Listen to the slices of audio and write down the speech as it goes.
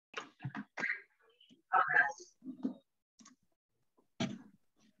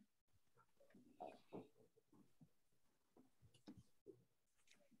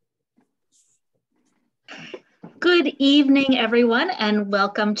evening, everyone, and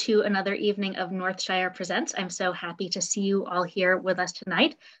welcome to another evening of Northshire Presents. I'm so happy to see you all here with us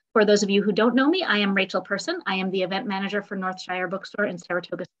tonight. For those of you who don't know me, I am Rachel Person. I am the event manager for Northshire Bookstore in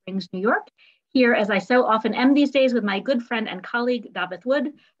Saratoga Springs, New York. Here, as I so often am these days, with my good friend and colleague, Davith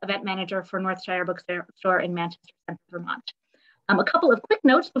Wood, event manager for Northshire Bookstore in Manchester Center, Vermont. A couple of quick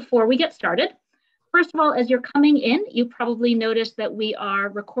notes before we get started. First of all, as you're coming in, you probably noticed that we are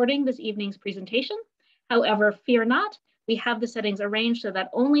recording this evening's presentation. However, fear not, we have the settings arranged so that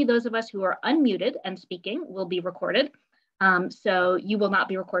only those of us who are unmuted and speaking will be recorded. So you will not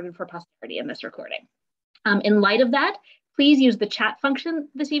be recorded for posterity in this recording. In light of that, please use the chat function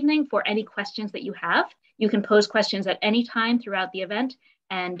this evening for any questions that you have. You can pose questions at any time throughout the event,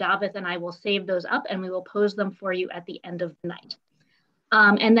 and Davith and I will save those up and we will pose them for you at the end of the night.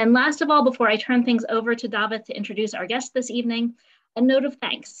 And then last of all, before I turn things over to Davith to introduce our guest this evening, a note of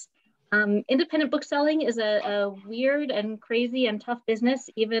thanks. Independent bookselling is a weird and crazy and tough business,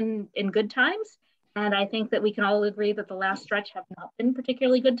 even in good times. And I think that we can all agree that the last stretch have not been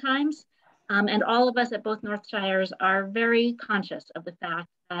particularly good times. And all of us at both Northshires are very conscious of the fact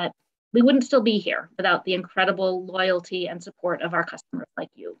that we wouldn't still be here without the incredible loyalty and support of our customers like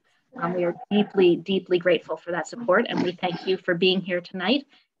you. We are deeply, deeply grateful for that support. And we thank you for being here tonight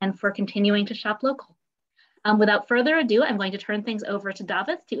and for continuing to shop local. Without further ado, I'm going to turn things over to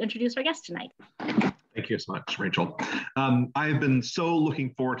Davith to introduce our guest tonight. Thank you so much, Rachel. I've been so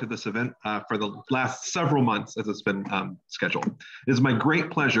looking forward to this event for the last several months as it's been scheduled. It is my great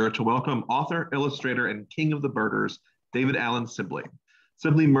pleasure to welcome author, illustrator, and king of the birders, David Allen Sibley.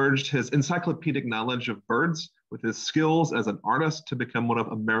 Sibley merged his encyclopedic knowledge of birds with his skills as an artist to become one of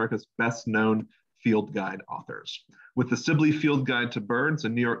America's best-known field guide authors. With the Sibley Field Guide to Birds, a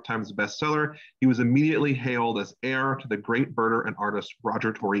New York Times bestseller, he was immediately hailed as heir to the great birder and artist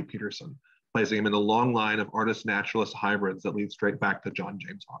Roger Tory Peterson, placing him in the long line of artist-naturalist hybrids that lead straight back to John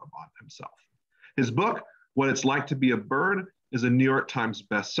James Audubon himself. His book, What It's Like to Be a Bird, is a New York Times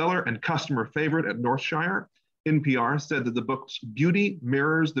bestseller and customer favorite at Northshire. NPR said that the book's beauty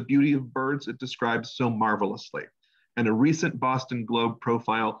mirrors the beauty of birds it describes so marvelously. And a recent Boston Globe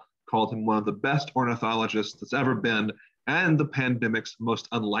profile called him one of the best ornithologists that's ever been and the pandemic's most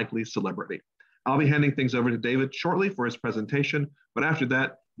unlikely celebrity. I'll be handing things over to David shortly for his presentation, but after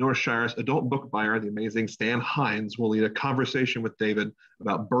that, Northshire's adult book buyer, the amazing Stan Hines, will lead a conversation with David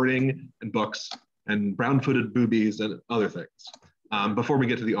about birding and books and brown-footed boobies and other things before we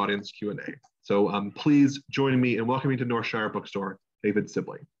get to the audience Q&A. So please join me in welcoming to Northshire Bookstore, David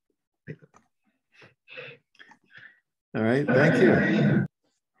Sibley. David. All right, thank you.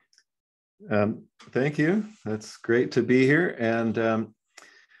 Thank you. That's great to be here. And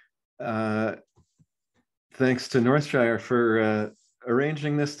thanks to Northshire for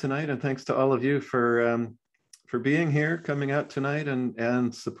arranging this tonight. And thanks to all of you for being here, coming out tonight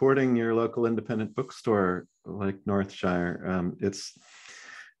and supporting your local independent bookstore like Northshire.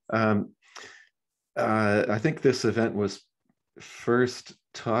 I think this event was first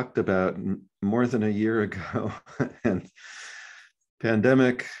talked about more than a year ago. And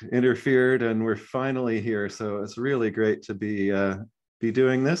pandemic interfered and we're finally here. So it's really great to be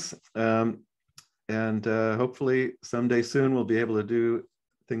doing this. And hopefully someday soon we'll be able to do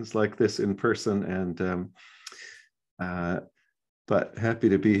things like this in person. But happy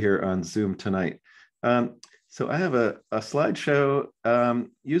to be here on Zoom tonight. So I have a slideshow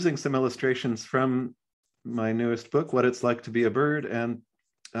using some illustrations from my newest book, What It's Like to Be a Bird. And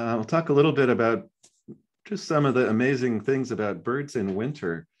I'll talk a little bit about just some of the amazing things about birds in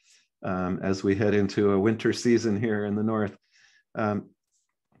winter as we head into a winter season here in the north.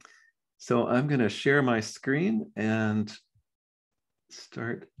 So I'm going to share my screen and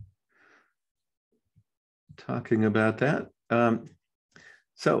start talking about that.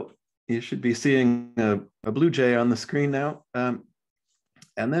 So you should be seeing a blue jay on the screen now.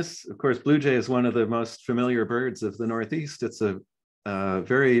 And this, of course, blue jay is one of the most familiar birds of the Northeast. It's a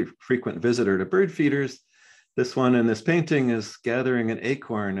very frequent visitor to bird feeders. This one in this painting is gathering an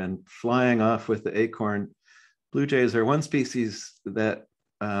acorn and flying off with the acorn. Blue jays are one species that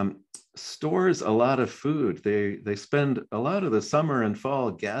stores a lot of food. They spend a lot of the summer and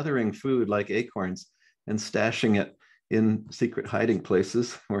fall gathering food like acorns and stashing it in secret hiding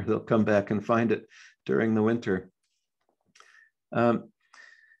places where they'll come back and find it during the winter. But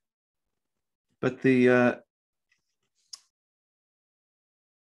the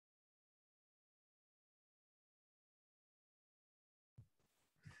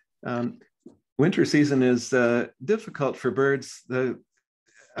winter season is difficult for birds.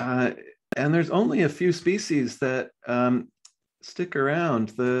 And there's only a few species that stick around.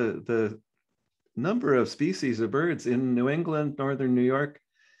 The number of species of birds in New England, northern New York.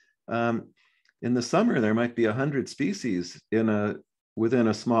 In the summer, there might be 100 species within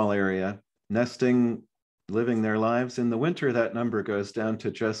a small area, nesting, living their lives. In the winter, that number goes down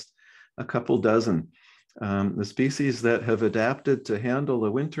to just a couple dozen. The species that have adapted to handle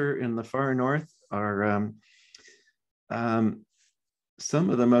the winter in the far north are some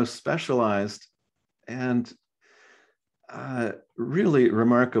of the most specialized and really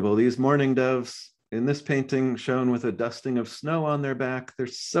remarkable. These mourning doves in this painting shown with a dusting of snow on their back, they're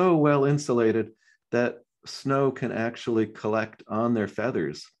so well insulated that snow can actually collect on their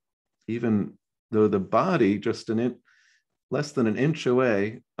feathers, even though the body just less than an inch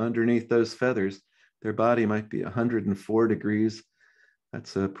away underneath those feathers, their body might be 104 degrees.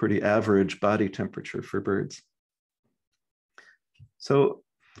 That's a pretty average body temperature for birds. So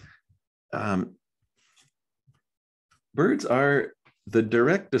birds are the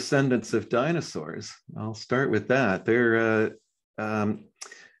direct descendants of dinosaurs. I'll start with that.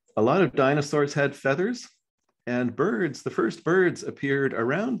 A lot of dinosaurs had feathers, and birds, the first birds appeared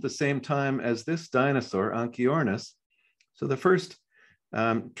around the same time as this dinosaur, Onchiornis. So the first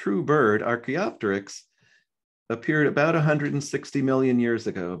true bird, Archaeopteryx, appeared about 160 million years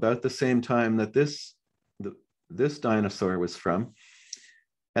ago, about the same time that this dinosaur was from.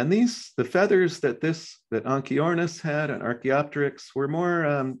 And the feathers that Onchiornis had and Archaeopteryx were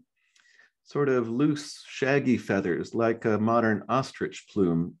more sort of loose, shaggy feathers, like a modern ostrich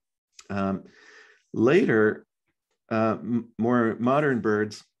plume. Later, more modern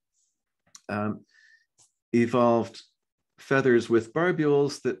birds evolved feathers with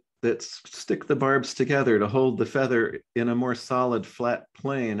barbules that stick the barbs together to hold the feather in a more solid, flat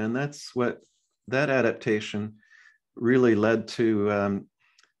plane. And that adaptation really led to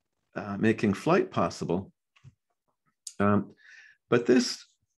making flight possible. But this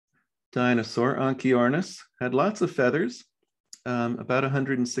dinosaur, Onchiornis, had lots of feathers about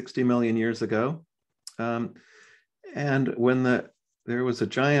 160 million years ago. And when there was a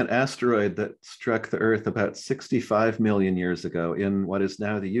giant asteroid that struck the Earth about 65 million years ago in what is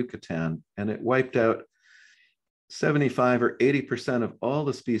now the Yucatan, and it wiped out 75 or 80% of all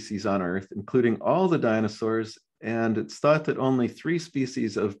the species on Earth, including all the dinosaurs. And it's thought that only 3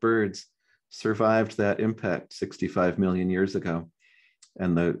 species of birds survived that impact 65 million years ago,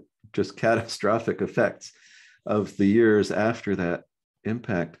 and the just catastrophic effects of the years after that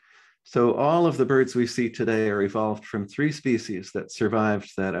impact. So all of the birds we see today are evolved from 3 species that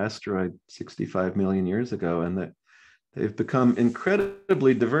survived that asteroid 65 million years ago, and that they've become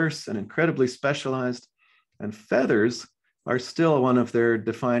incredibly diverse and incredibly specialized, and feathers are still one of their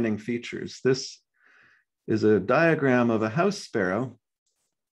defining features. This is a diagram of a house sparrow,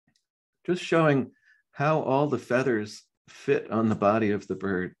 just showing how all the feathers fit on the body of the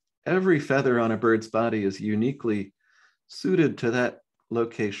bird. Every feather on a bird's body is uniquely suited to that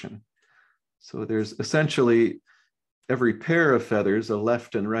location. So there's essentially every pair of feathers, a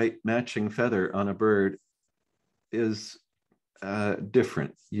left and right matching feather on a bird, is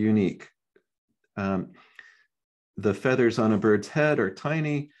different, unique. The feathers on a bird's head are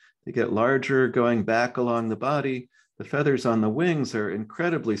tiny. They get larger going back along the body. The feathers on the wings are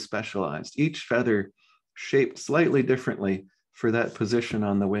incredibly specialized, each feather shaped slightly differently for that position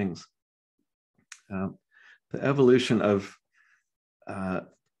on the wings. The evolution of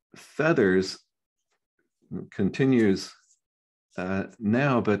feathers continues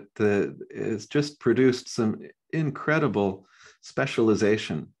now, but it's just produced some incredible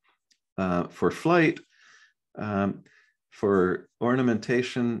specialization for flight, for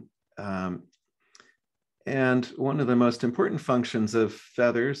ornamentation, and one of the most important functions of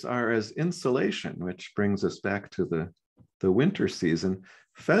feathers are as insulation, which brings us back to the winter season.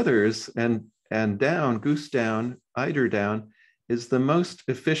 Feathers and down, goose down, eider down, is the most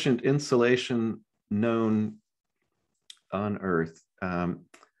efficient insulation known on Earth.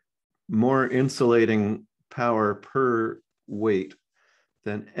 More insulating power per weight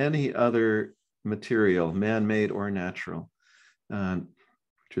than any other material, man-made or natural,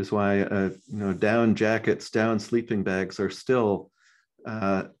 which is why down jackets, down sleeping bags are still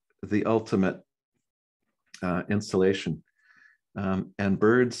the ultimate insulation. And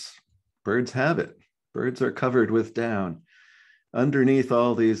birds have it. Birds are covered with down. Underneath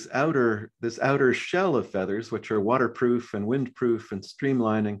all this outer shell of feathers, which are waterproof and windproof and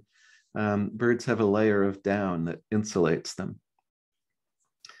streamlining, birds have a layer of down that insulates them.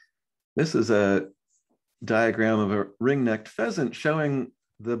 This is a diagram of a ring-necked pheasant showing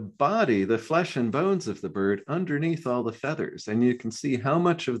the body, the flesh and bones of the bird underneath all the feathers. And you can see how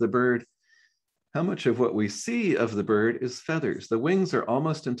much of what we see of the bird is feathers. The wings are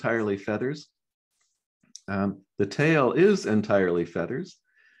almost entirely feathers. The tail is entirely feathers.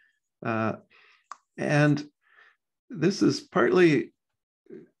 And this is partly,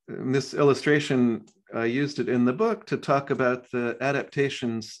 this illustration, I used it in the book to talk about the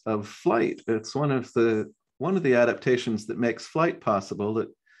adaptations of flight. It's one of the adaptations that makes flight possible that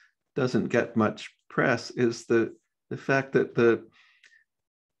doesn't get much press is the fact that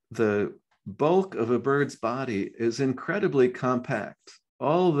the bulk of a bird's body is incredibly compact.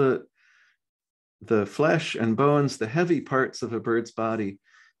 All the flesh and bones, the heavy parts of a bird's body,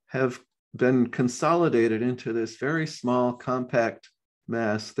 have been consolidated into this very small, compact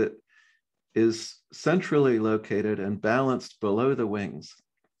mass that is centrally located and balanced below the wings.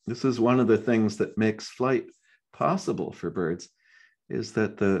 This is one of the things that makes flight possible for birds, is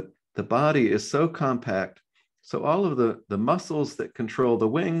that the body is so compact. So all of the muscles that control the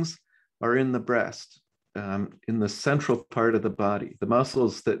wings are in the breast, in the central part of the body. The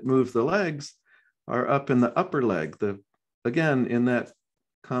muscles that move the legs are up in the upper leg, again, in that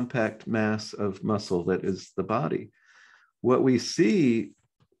compact mass of muscle that is the body. What we see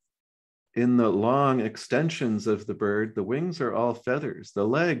in the long extensions of the bird, the wings are all feathers. The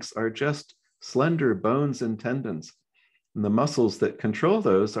legs are just slender bones and tendons. And the muscles that control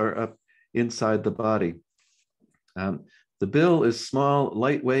those are up inside the body. The bill is small,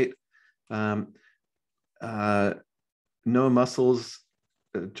 lightweight, no muscles,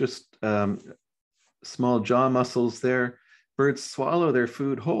 just small jaw muscles there. Birds swallow their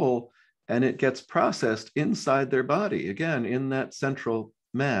food whole and it gets processed inside their body, again, in that central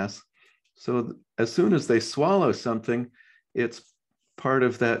mass. So as soon as they swallow something, it's part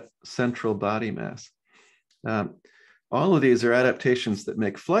of that central body mass. All of these are adaptations that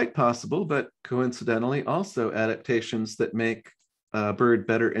make flight possible, but coincidentally also adaptations that make a bird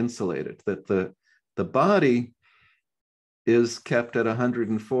better insulated, that the body is kept at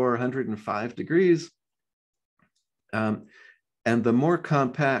 104, 105 degrees. And the more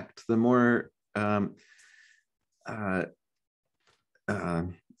compact, the more,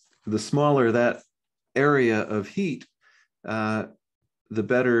 the smaller that area of heat, the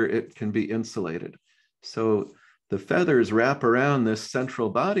better it can be insulated. So the feathers wrap around this central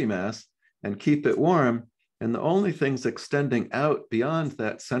body mass and keep it warm. And the only things extending out beyond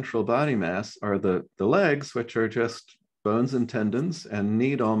that central body mass are the legs, which are just bones and tendons and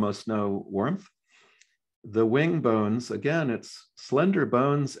need almost no warmth. The wing bones, again, it's slender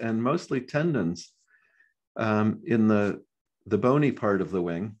bones and mostly tendons in the bony part of the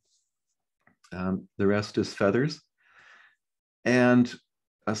wing. The rest is feathers. And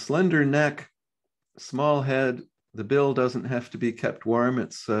a slender neck, small head. The bill doesn't have to be kept warm.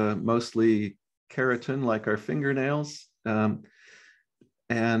 It's mostly keratin, like our fingernails.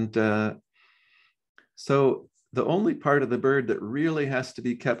 So the only part of the bird that really has to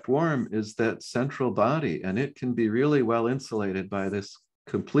be kept warm is that central body, and it can be really well insulated by this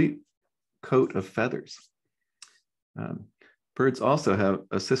complete coat of feathers. Birds also have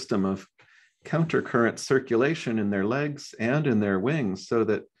a system of countercurrent circulation in their legs and in their wings, so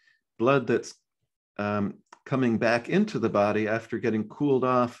that blood that's coming back into the body after getting cooled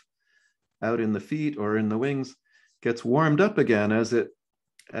off out in the feet or in the wings gets warmed up again as it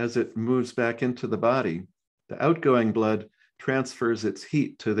moves back into the body. The outgoing blood transfers its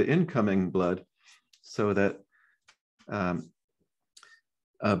heat to the incoming blood so that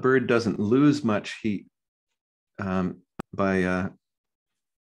a bird doesn't lose much heat by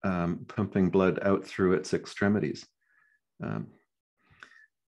pumping blood out through its extremities.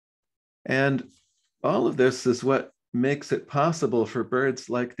 And all of this is what makes it possible for birds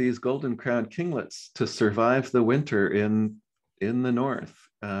like these golden-crowned kinglets to survive the winter in the north.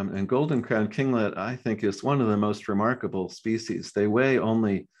 And golden-crowned kinglet, I think, is one of the most remarkable species. They weigh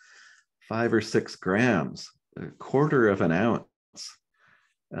only 5 or 6 grams, a quarter of an ounce.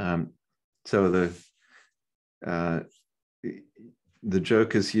 So the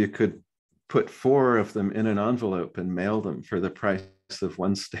joke is you could put 4 of them in an envelope and mail them for the price of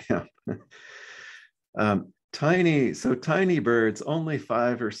 1 stamp. Tiny birds, only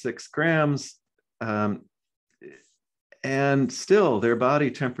 5 or 6 grams, and still their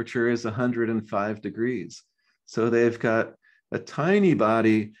body temperature is 105 degrees. So they've got a tiny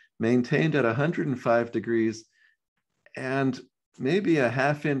body maintained at 105 degrees and maybe a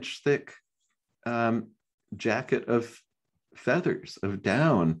 1/2 inch thick jacket of feathers, of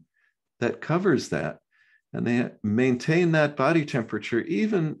down that covers that. And they maintain that body temperature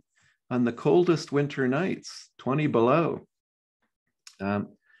even on the coldest winter nights, 20 below.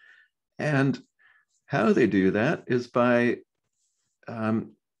 And how they do that is by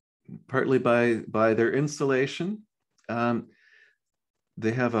partly by their insulation.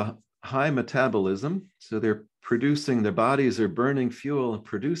 They have high metabolism. So they're producing, their bodies are burning fuel and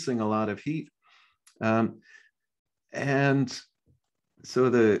producing a lot of heat. And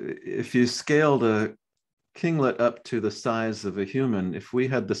so if you scaled a kinglet up to the size of a human, if we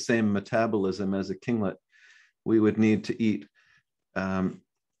had the same metabolism as a kinglet, we would need to eat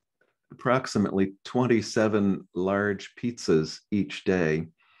approximately 27 large pizzas each day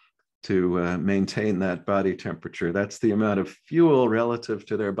to maintain that body temperature. That's the amount of fuel relative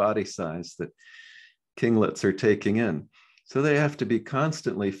to their body size that kinglets are taking in. So they have to be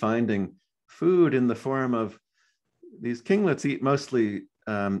constantly finding food in the form of, these kinglets eat mostly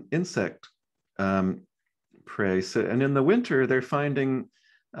insect prey. So, and in the winter, they're finding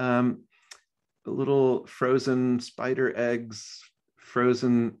little frozen spider eggs,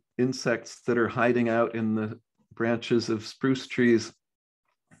 frozen insects that are hiding out in the branches of spruce trees.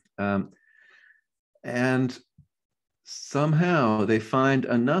 And somehow they find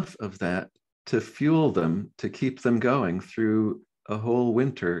enough of that to fuel them, to keep them going through a whole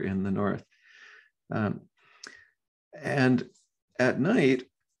winter in the north. And at night,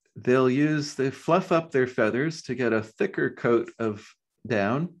 they fluff up their feathers to get a thicker coat of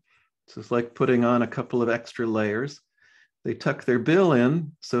down. So it's like putting on a couple of extra layers. They tuck their bill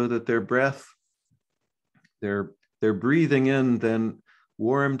in so that their breath, they're breathing in then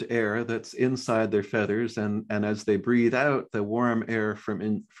warmed air that's inside their feathers, and as they breathe out, the warm air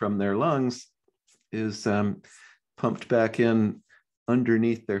from their lungs is pumped back in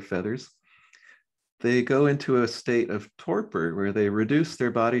underneath their feathers. They go into a state of torpor where they reduce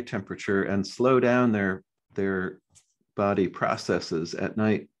their body temperature and slow down their body processes at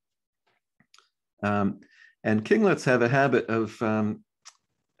night. And kinglets have a habit of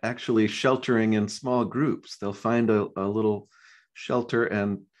actually sheltering in small groups. They'll find a little shelter,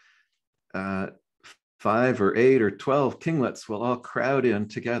 and 5 or 8 or 12 kinglets will all crowd in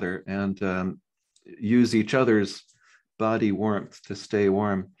together and use each other's body warmth to stay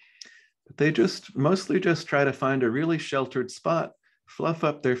warm. But they mostly just try to find a really sheltered spot, fluff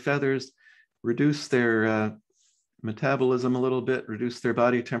up their feathers, reduce their metabolism a little bit, reduce their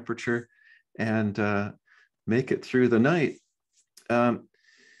body temperature, and make it through the night.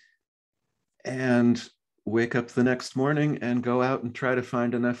 And wake up the next morning and go out and try to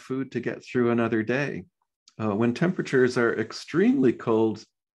find enough food to get through another day. When temperatures are extremely cold,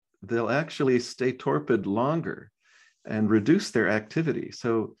 they'll actually stay torpid longer and reduce their activity.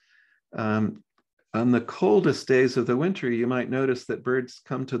 So on the coldest days of the winter, you might notice that birds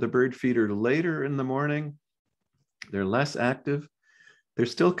come to the bird feeder later in the morning. They're less active. They're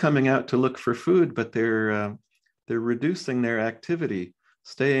still coming out to look for food, but they're reducing their activity,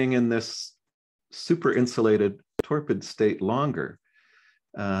 staying in this super insulated torpid state longer,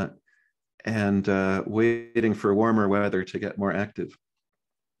 and waiting for warmer weather to get more active.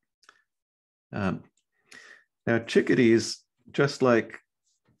 Now chickadees, just like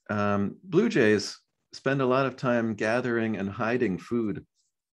blue jays, spend a lot of time gathering and hiding food.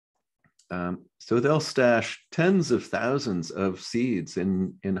 So they'll stash tens of thousands of seeds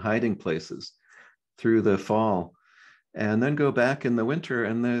in hiding places through the fall, and then go back in the winter.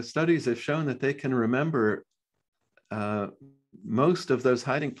 And the studies have shown that they can remember most of those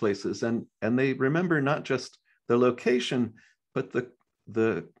hiding places, and they remember not just the location, but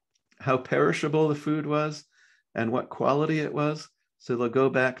the how perishable the food was and what quality it was. So they'll go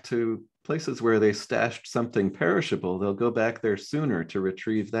back to places where they stashed something perishable. They'll go back there sooner to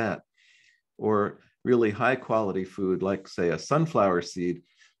retrieve that. Or really high quality food, like say a sunflower seed,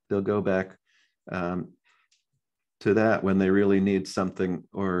 they'll go back to that when they really need something,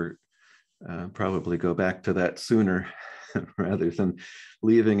 or probably go back to that sooner rather than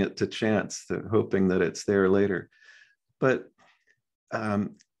leaving it to chance, hoping that it's there later. But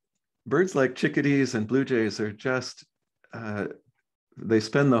birds like chickadees and blue jays are just, they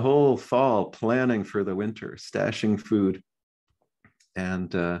spend the whole fall planning for the winter, stashing food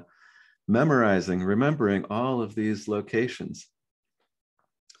and remembering all of these locations.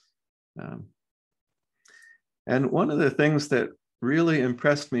 And one of the things that really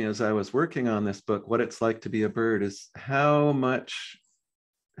impressed me as I was working on this book, What It's Like to Be a Bird, is how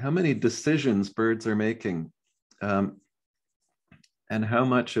many decisions birds are making, and how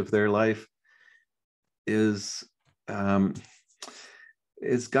much of their life is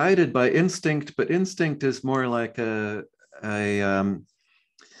guided by instinct, but instinct is more like a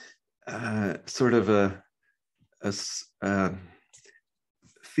sort of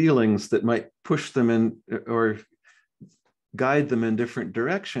feelings that might push them in or guide them in different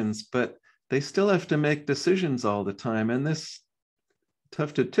directions, but they still have to make decisions all the time. And this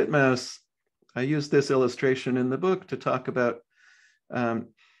tufted titmouse, I used this illustration in the book to talk about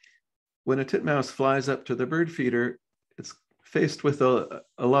when a titmouse flies up to the bird feeder, it's faced with a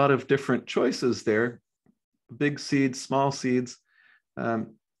lot of different choices there, big seeds, small seeds.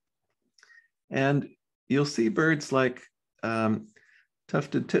 And you'll see birds like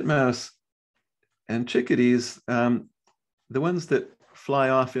tufted titmouse and chickadees, the ones that fly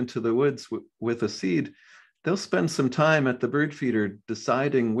off into the woods with a seed, they'll spend some time at the bird feeder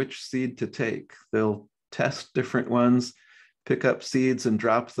deciding which seed to take. They'll test different ones, pick up seeds and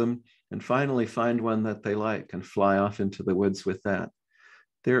drop them, and finally find one that they like and fly off into the woods with that.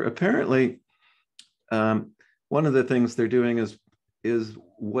 They're apparently, one of the things they're doing is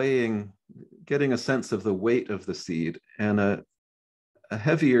weighing, getting a sense of the weight of the seed, and a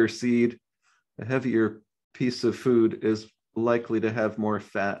heavier seed, a heavier piece of food is likely to have more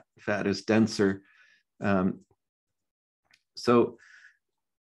fat. Fat is denser. So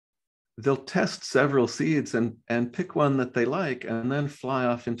they'll test several seeds and pick one that they like and then fly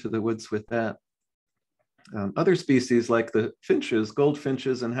off into the woods with that. Other species like the finches,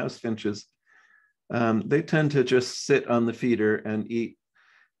 goldfinches and house finches, they tend to just sit on the feeder and eat,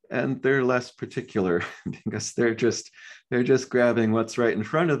 and they're less particular because they're just grabbing what's right in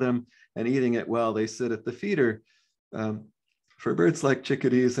front of them and eating it while they sit at the feeder. For birds like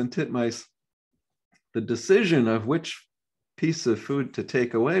chickadees and titmice, the decision of which piece of food to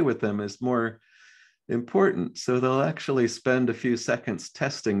take away with them is more important. So they'll actually spend a few seconds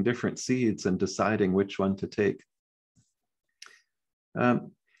testing different seeds and deciding which one to take.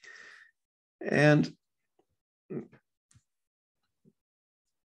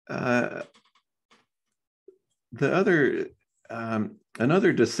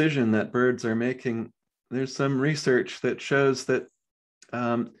 Another decision that birds are making, there's some research that shows that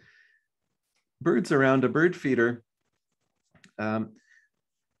birds around a bird feeder, when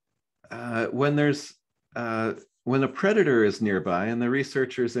a predator is nearby, and the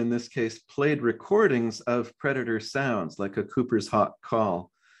researchers in this case played recordings of predator sounds, like a Cooper's hawk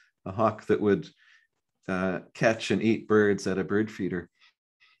call, a hawk that would catch and eat birds at a bird feeder.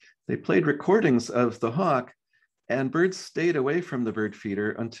 They played recordings of the hawk, and birds stayed away from the bird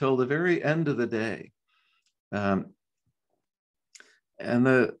feeder until the very end of the day. And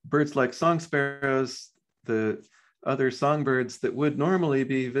the birds like song sparrows, the other songbirds that would normally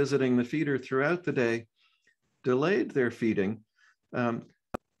be visiting the feeder throughout the day, delayed their feeding,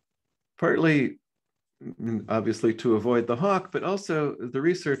 partly obviously to avoid the hawk, but also the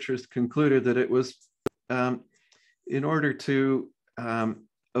researchers concluded that it was in order to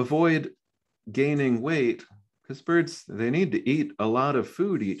avoid gaining weight, because birds, they need to eat a lot of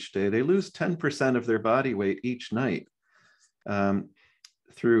food each day. They lose 10% of their body weight each night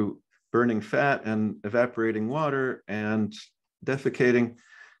through burning fat and evaporating water and defecating.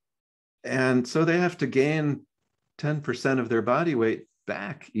 And so they have to gain 10% of their body weight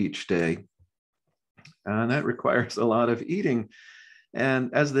back each day. And that requires a lot of eating.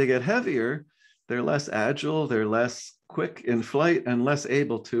 And as they get heavier, they're less agile, they're less quick in flight, and less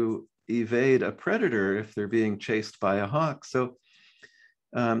able to evade a predator if they're being chased by a hawk. So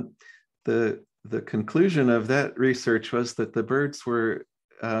the conclusion of that research was that the birds were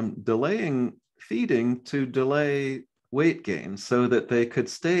delaying feeding to delay weight gain so that they could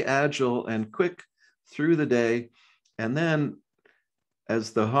stay agile and quick through the day. And then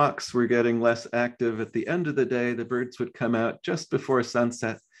as the hawks were getting less active at the end of the day, the birds would come out just before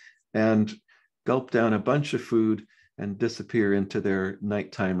sunset and gulp down a bunch of food and disappear into their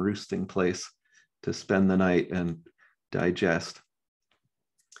nighttime roosting place to spend the night and digest.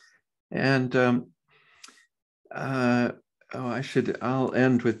 And I'll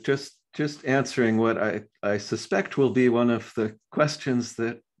end with just answering what I suspect will be one of the questions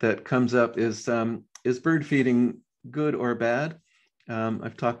that comes up is bird feeding good or bad?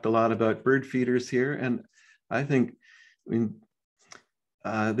 I've talked a lot about bird feeders here, and I think,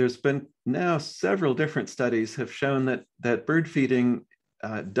 there's been now several different studies have shown that bird feeding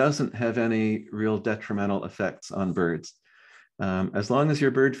doesn't have any real detrimental effects on birds. As long as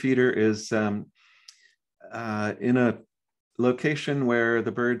your bird feeder is in a location where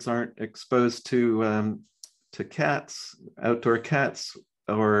the birds aren't exposed to cats, outdoor cats,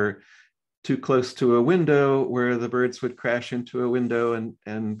 or too close to a window where the birds would crash into a window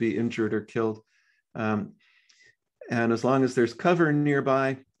and be injured or killed. And as long as there's cover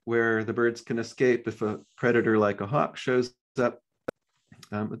nearby where the birds can escape if a predator like a hawk shows up,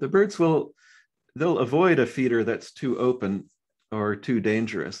 the birds they'll avoid a feeder that's too open or too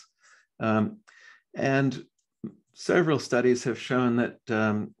dangerous. And several studies have shown that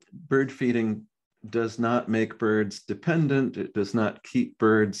bird feeding does not make birds dependent. It does not keep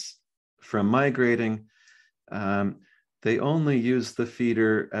birds from migrating. they only use the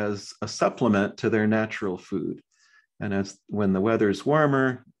feeder as a supplement to their natural food. And when the weather's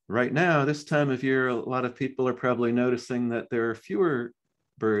warmer, right now, this time of year, a lot of people are probably noticing that there are fewer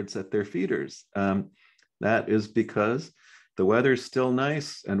birds at their feeders. That is because the weather's still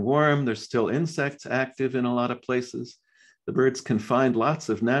nice and warm. There's still insects active in a lot of places. The birds can find lots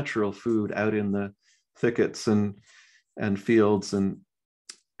of natural food out in the thickets and fields and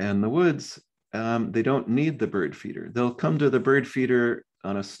the woods. They don't need the bird feeder. They'll come to the bird feeder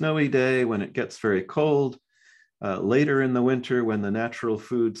on a snowy day when it gets very cold. Later in the winter, when the natural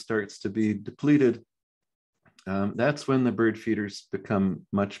food starts to be depleted, that's when the bird feeders become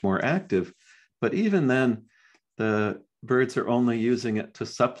much more active. But even then, the birds are only using it to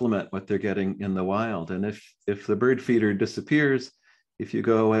supplement what they're getting in the wild. And if the bird feeder disappears, if you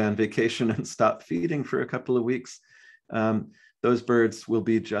go away on vacation and stop feeding for a couple of weeks, those birds will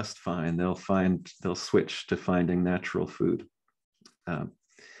be just fine. They'll switch to finding natural food.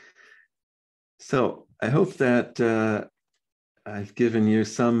 So I hope that I've given you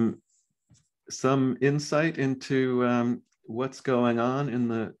some insight into what's going on in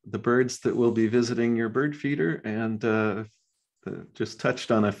the birds that will be visiting your bird feeder, and just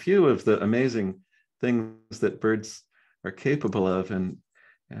touched on a few of the amazing things that birds are capable of and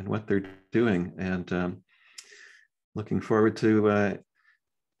what they're doing. And looking forward to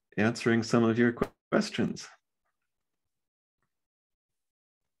answering some of your questions.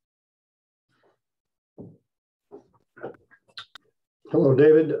 Hello,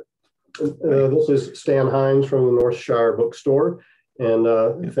 David. This is Stan Hines from the Northshire bookstore.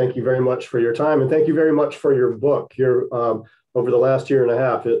 And thank you very much for your time. And thank you very much for your book. Over the last year and a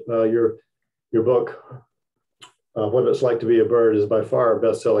half, your book, What It's Like to Be a Bird, is by far our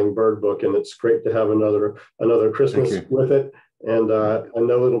best-selling bird book. And it's great to have another Christmas with it. And I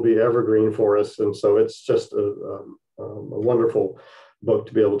know it'll be evergreen for us. And so it's just a wonderful book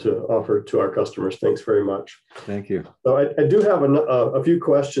to be able to offer to our customers. Thanks very much. Thank you. So I do have a few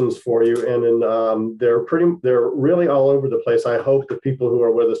questions for you, and they're really all over the place. I hope the people who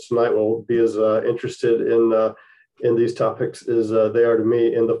are with us tonight will be as interested in these topics as they are to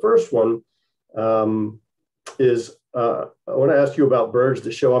me. And the first one is I want to ask you about birds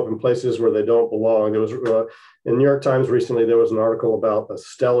that show up in places where they don't belong. There was in New York Times recently, there was an article about a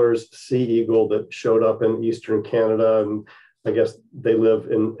Steller's sea eagle that showed up in eastern Canada, and I guess they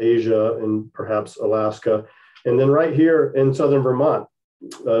live in Asia and perhaps Alaska. And then right here in southern Vermont,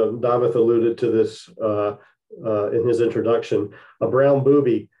 Davith alluded to this in his introduction, a brown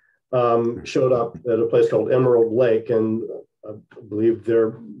booby showed up at a place called Emerald Lake, and I believe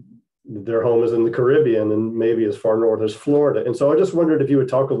their home is in the Caribbean and maybe as far north as Florida. And so I just wondered if you would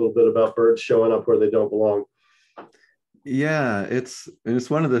talk a little bit about birds showing up where they don't belong. Yeah, it's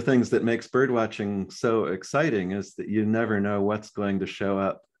one of the things that makes bird watching so exciting, is that you never know what's going to show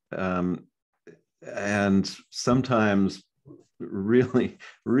up. And sometimes really,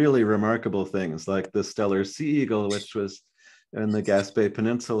 really remarkable things, like the Steller sea eagle, which was in the Gaspé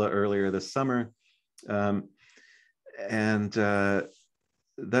Peninsula earlier this summer.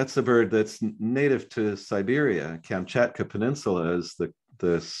 That's a bird that's native to Siberia. Kamchatka Peninsula is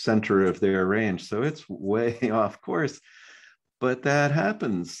the center of their range, so it's way off course, but that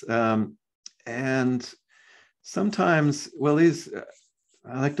happens. And sometimes, well,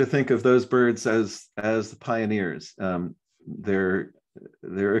 I like to think of those birds as the pioneers. They're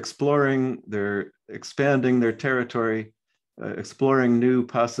exploring, they're expanding their territory, exploring new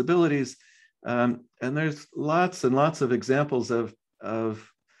possibilities, and there's lots and lots of examples of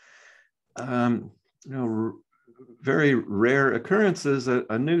very rare occurrences,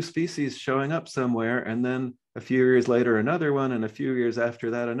 a new species showing up somewhere, and then a few years later another one, and a few years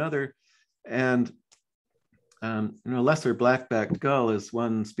after that another. And lesser black-backed gull is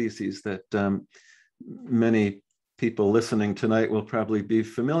one species that many people listening tonight will probably be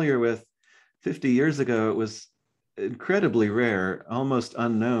familiar with. 50 years ago, it was incredibly rare, almost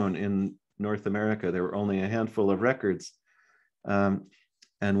unknown in North America. There were only a handful of records.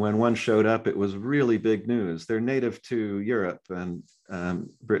 And when one showed up, it was really big news. They're native to Europe and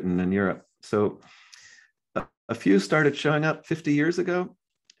Britain and Europe. So a few started showing up 50 years ago.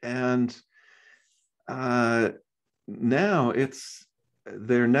 And now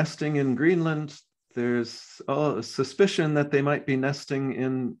they're nesting in Greenland. There's a suspicion that they might be nesting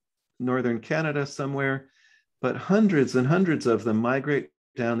in northern Canada somewhere, but hundreds and hundreds of them migrate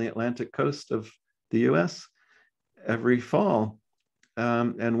down the Atlantic coast of the US every fall.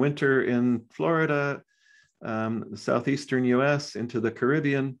 And winter in Florida, the southeastern US, into the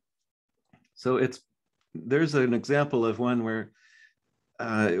Caribbean. So there's an example of one where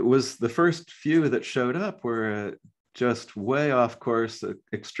it was the first few that showed up were just way off course,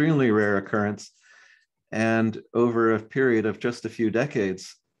 extremely rare occurrence. And over a period of just a few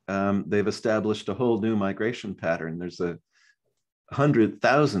decades, they've established a whole new migration pattern. There's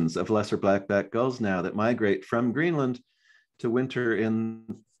thousands of lesser black-backed gulls now that migrate from Greenland to winter in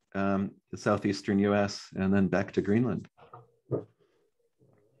the southeastern US and then back to Greenland.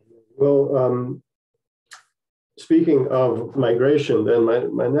 Well, speaking of migration, then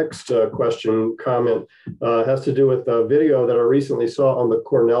my next comment has to do with a video that I recently saw on the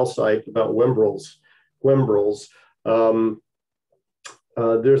Cornell site about whimbrels.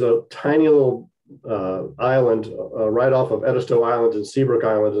 There's a tiny little island right off of Edisto Island and Seabrook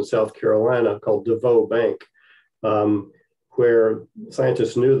Island in South Carolina called DeVoe Bank, where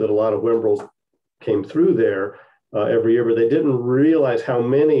scientists knew that a lot of whimbrels came through there every year, but they didn't realize how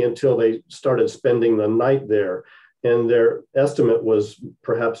many until they started spending the night there. And their estimate was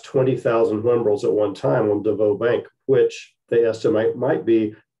perhaps 20,000 whimbrels at one time on DeVoe Bank, which they estimate might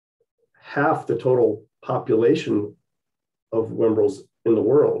be half the total population of whimbrels in the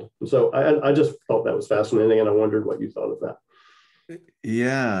world. And so I just thought that was fascinating, and I wondered what you thought of that.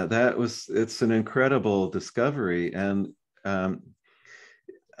 Yeah, it's an incredible discovery. And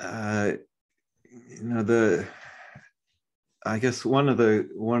I guess one of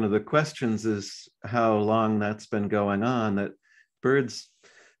the questions is how long that's been going on. That birds,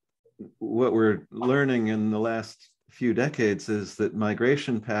 what we're learning in the last few decades is that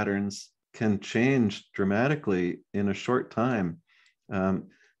migration patterns can change dramatically in a short time.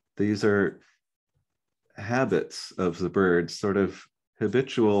 These are habits of the birds, sort of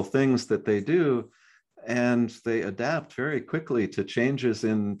habitual things that they do, and they adapt very quickly to changes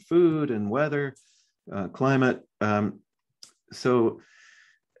in food and weather, climate. So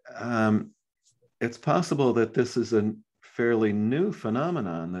it's possible that this is a fairly new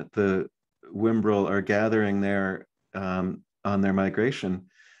phenomenon, that the whimbrel are gathering there on their migration,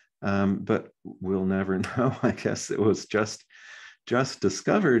 but we'll never know. I guess it was just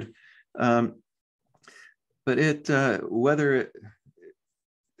discovered. But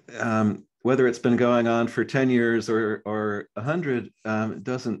whether it's been going on for 10 years or 100, it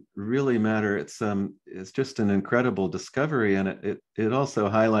doesn't really matter. It's just an incredible discovery, and it also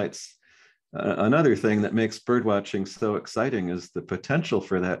highlights another thing that makes birdwatching so exciting is the potential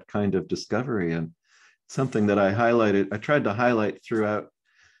for that kind of discovery. And something that I tried to highlight throughout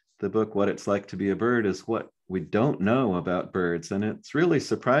the book, What It's Like to Be a Bird, is what we don't know about birds. And it's really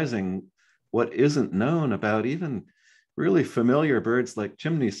surprising what isn't known about even really familiar birds like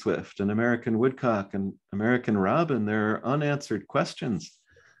chimney swift and American woodcock and American robin. There are unanswered questions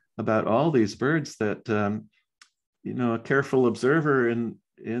about all these birds that a careful observer in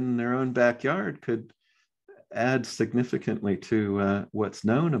their own backyard could add significantly to what's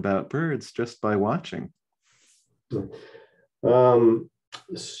known about birds just by watching.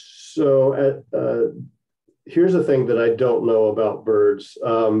 Here's a thing that I don't know about birds,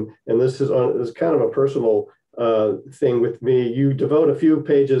 and this is kind of a personal thing with me. You devote a few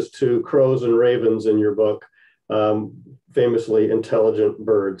pages to crows and ravens in your book, famously intelligent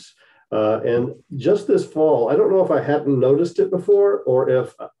birds. And just this fall, I don't know if I hadn't noticed it before or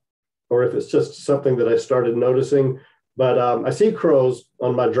if it's just something that I started noticing, but I see crows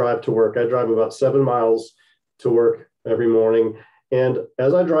on my drive to work. I drive about 7 miles to work every morning. And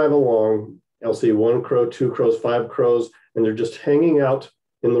as I drive along, I'll see 1 crow, 2 crows, 5 crows, and they're just hanging out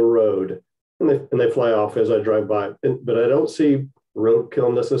in the road. And they fly off as I drive by. But I don't see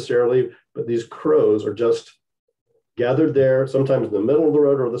roadkill necessarily, but these crows are just gathered there, sometimes in the middle of the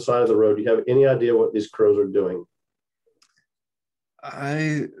road or the side of the road. Do you have any idea what these crows are doing?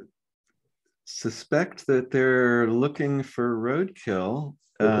 I suspect that they're looking for roadkill,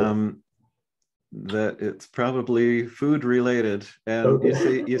 that it's probably food related. And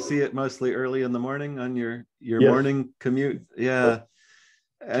you see it mostly early in the morning on your yes. morning commute. Yeah.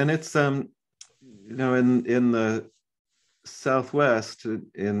 And it's in the Southwest,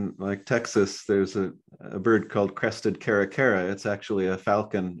 in like Texas, there's a bird called crested caracara. It's actually a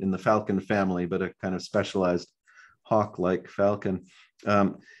falcon in the falcon family, but a kind of specialized hawk-like falcon.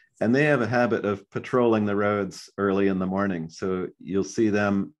 And they have a habit of patrolling the roads early in the morning. So you'll see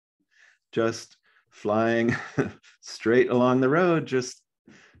them just flying straight along the road, just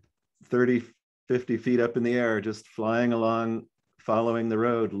 30, 50 feet up in the air, just flying along, following the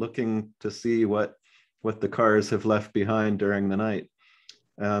road, looking to see what the cars have left behind during the night.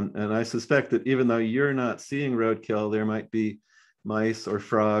 And I suspect that even though you're not seeing roadkill, there might be mice or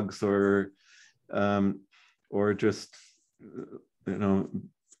frogs or just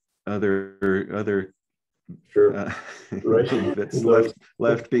other sure. Right. bits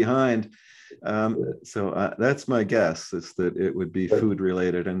left behind. So that's my guess, is that it would be food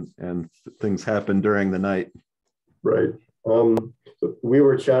related, and things happen during the night. Right. We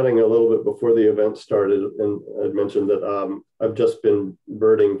were chatting a little bit before the event started, and I'd mentioned that I've just been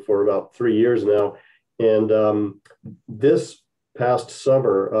birding for about 3 years now. And this past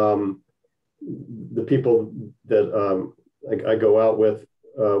summer, the people that I go out with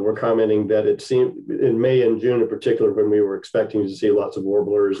were commenting that it seemed in May and June in particular, when we were expecting to see lots of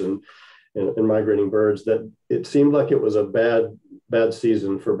warblers and migrating birds, that it seemed like it was a bad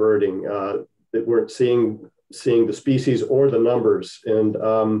season for birding. That weren't seeing the species or the numbers. And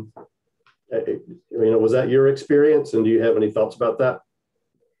was that your experience? And do you have any thoughts about that?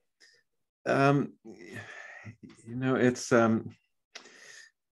 It's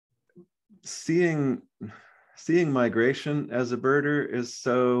seeing migration as a birder is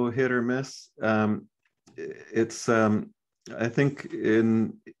so hit or miss. It's I think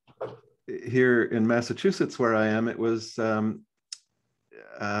here in Massachusetts, where I am, it was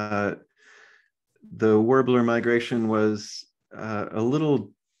the warbler migration was a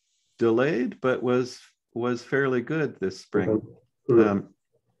little delayed, but was fairly good this spring. Mm-hmm.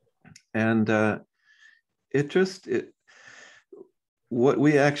 And what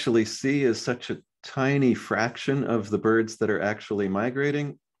we actually see is such a tiny fraction of the birds that are actually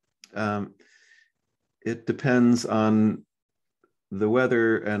migrating. It depends on the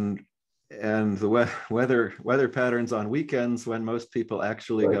weather and the weather patterns on weekends when most people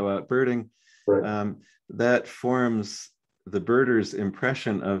actually go out birding. Right. That forms the birder's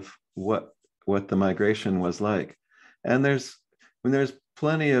impression of what the migration was like. And there's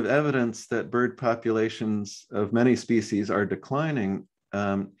plenty of evidence that bird populations of many species are declining.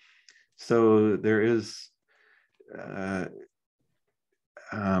 So there's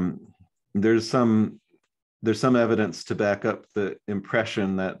some evidence to back up the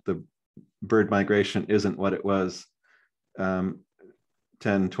impression that the bird migration isn't what it was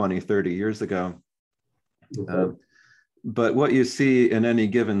 10, 20, 30 years ago. Okay. But what you see in any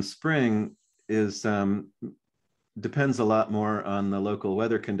given spring is depends a lot more on the local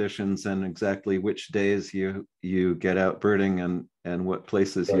weather conditions and exactly which days you get out birding and what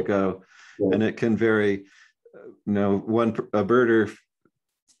places you go. Right. And it can vary. A birder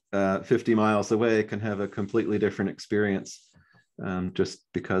 50 miles away can have a completely different experience just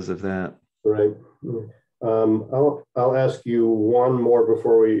because of that. Right. I'll ask you one more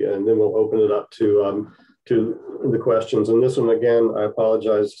and then we'll open it up to the questions. And this one, again, I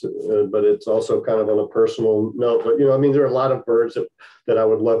apologize, but it's also kind of on a personal note. But there are a lot of birds that I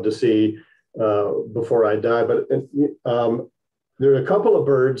would love to see before I die. But there are a couple of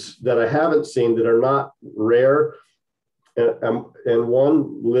birds that I haven't seen that are not rare, and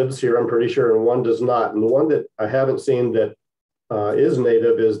one lives here, I'm pretty sure, and one does not. And the one that I haven't seen that is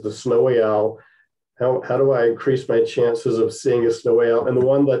native is the snowy owl. How do I increase my chances of seeing a snowy owl? And the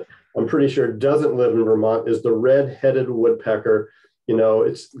one that I'm pretty sure doesn't live in Vermont is the red-headed woodpecker.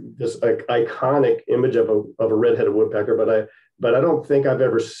 It's this iconic image of a red-headed woodpecker, but I don't think I've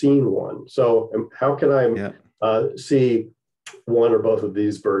ever seen one. So how can I see one or both of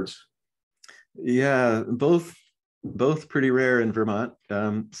these birds? Yeah, both pretty rare in Vermont.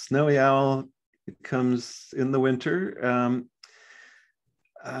 Snowy owl comes in the winter.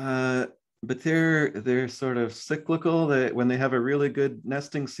 But they're sort of cyclical. When they have a really good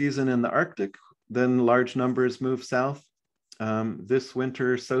nesting season in the Arctic, then large numbers move south. This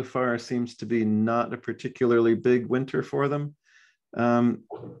winter so far seems to be not a particularly big winter for them,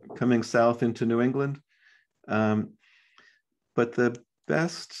 coming south into New England. But the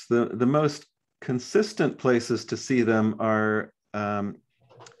most consistent places to see them are on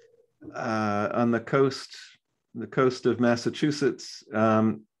the coast of Massachusetts.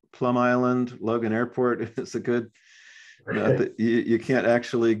 Plum Island, Logan Airport is a good, you can't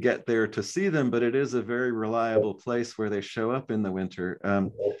actually get there to see them, but it is a very reliable place where they show up in the winter.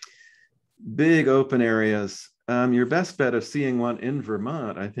 Big open areas. Your best bet of seeing one in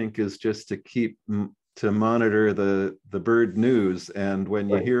Vermont, I think, is just to monitor the bird news. And when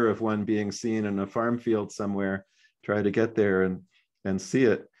you hear of one being seen in a farm field somewhere, try to get there and see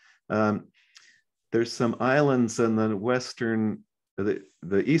it. There's some islands on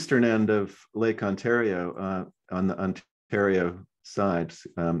the eastern end of Lake Ontario, on the Ontario side.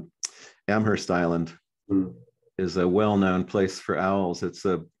 Amherst Island is a well-known place for owls. It's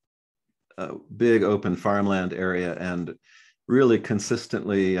a big open farmland area and really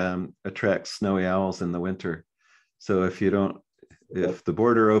consistently attracts snowy owls in the winter. So if the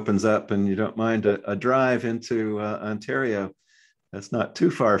border opens up and you don't mind a drive into Ontario, that's not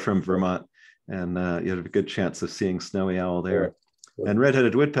too far from Vermont, and you have a good chance of seeing snowy owl there. And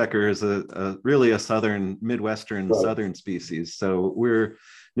red-headed woodpecker is really a southern, Midwestern, southern species. So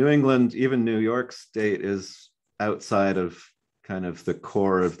New England, even New York State is outside of kind of the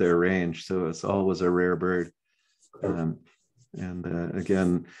core of their range. So it's always a rare bird.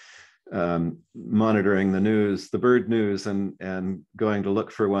 Again, monitoring the news, the bird news, and going to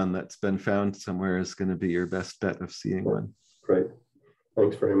look for one that's been found somewhere is going to be your best bet of seeing one. Great.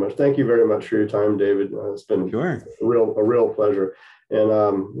 Thanks very much. Thank you very much for your time, David. It's been a real pleasure. And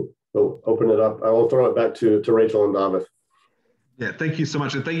we'll open it up. I will throw it back to Rachel and David. Yeah, thank you so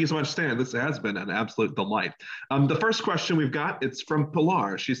much. And thank you so much, Stan. This has been an absolute delight. The first question we've got, it's from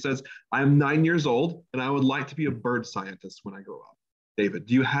Pilar. She says, I'm 9 years old and I would like to be a bird scientist when I grow up. David,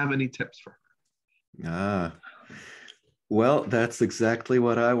 do you have any tips for her? Well, that's exactly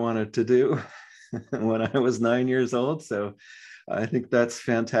what I wanted to do when I was 9 years old. So I think that's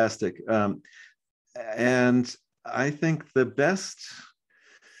fantastic. And I think the best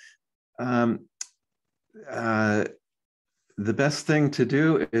thing to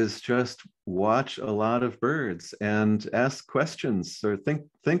do is just watch a lot of birds and ask questions, or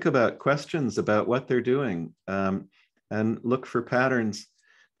think about questions about what they're doing, and look for patterns.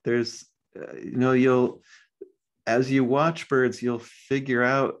 There's, as you watch birds, you'll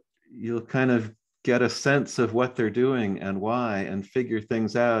kind of get a sense of what they're doing and why, and figure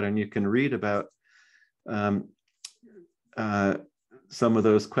things out. And you can read about some of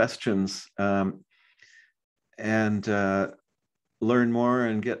those questions, and learn more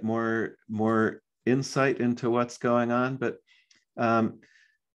and get more insight into what's going on. But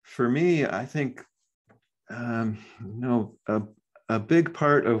for me, I think a big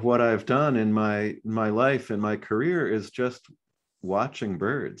part of what I've done in my life and my career is just watching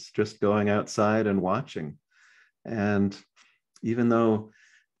birds, just going outside and watching. And even though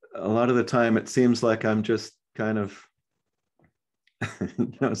a lot of the time it seems like I'm just kind of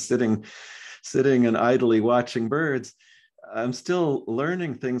sitting and idly watching birds, I'm still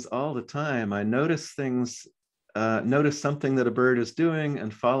learning things all the time. I notice things, notice something that a bird is doing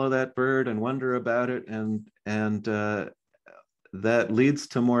and follow that bird and wonder about it, and that leads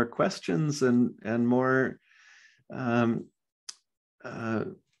to more questions and more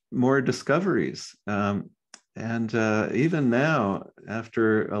discoveries. And even now,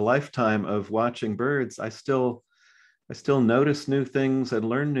 after a lifetime of watching birds, I still notice new things and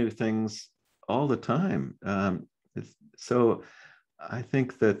learn new things all the time. So I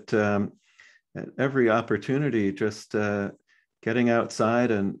think that at every opportunity, just getting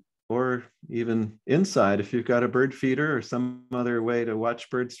outside or even inside, if you've got a bird feeder or some other way to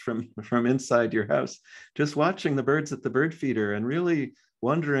watch birds from inside your house, just watching the birds at the bird feeder and really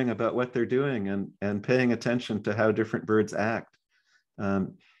wondering about what they're doing and paying attention to how different birds act.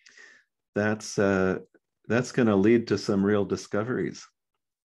 That's going to lead to some real discoveries.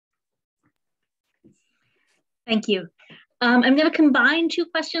 Thank you. I'm going to combine two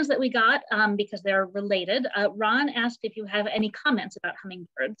questions that we got because they're related. Ron asked if you have any comments about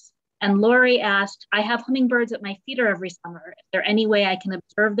hummingbirds. And Lori asked, I have hummingbirds at my feeder every summer. Is there any way I can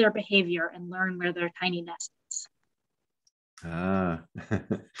observe their behavior and learn where their tiny nest is?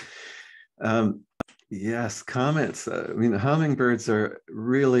 Yes, comments. I mean, hummingbirds are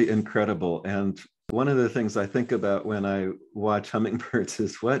really incredible. And one of the things I think about when I watch hummingbirds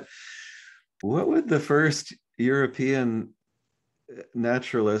is what would the first European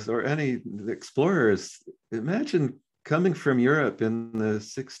naturalists or any explorers imagine coming from Europe in the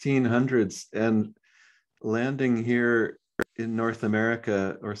 1600s and landing here in North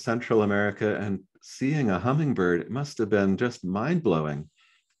America or Central America and seeing a hummingbird? It must have been just mind-blowing.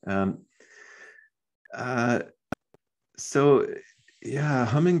 So yeah,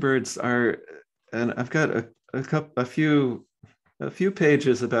 hummingbirds are, and I've got a few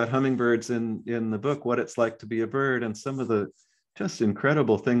pages about hummingbirds in the book, What It's Like to Be a Bird, and some of the just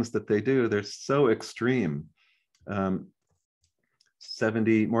incredible things that they do. They're so extreme. More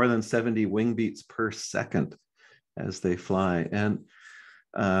than 70 wing beats per second as they fly. And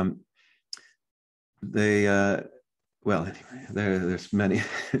well, anyway, there's many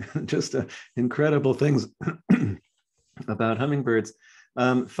just incredible things about hummingbirds.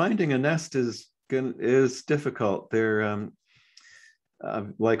 Finding a nest is difficult. They're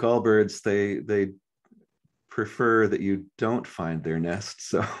like all birds, they prefer that you don't find their nest,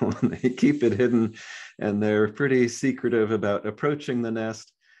 so they keep it hidden, and they're pretty secretive about approaching the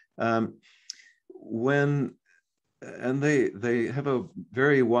nest. And they have a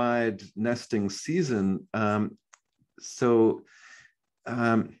very wide nesting season. So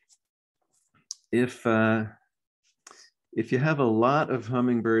if you have a lot of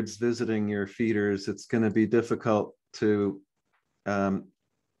hummingbirds visiting your feeders, it's going to be difficult to um,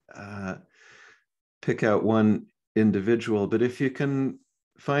 pick out one individual, but if you can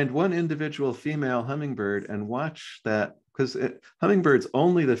find one individual female hummingbird and watch that, because hummingbirds,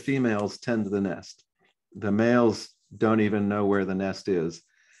 only the females tend to the nest. The males don't even know where the nest is.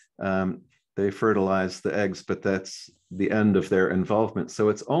 They fertilize the eggs, but that's the end of their involvement. So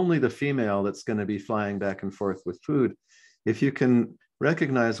it's only the female that's going to be flying back and forth with food. If you can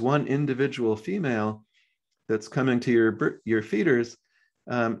recognize one individual female that's coming to your feeders,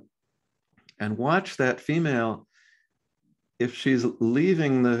 and watch that female, if she's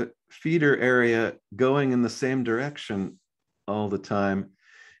leaving the feeder area going in the same direction all the time,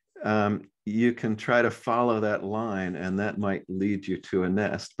 you can try to follow that line, and that might lead you to a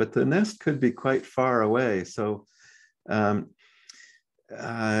nest. But the nest could be quite far away. So yeah,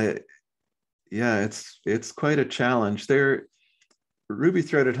 it's quite a challenge.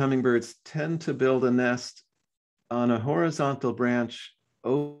 Ruby-throated hummingbirds tend to build a nest on a horizontal branch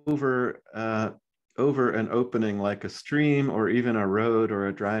over an opening like a stream or even a road or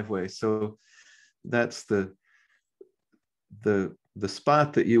a driveway. So that's the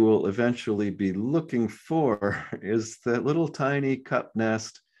spot that you will eventually be looking for, is that little tiny cup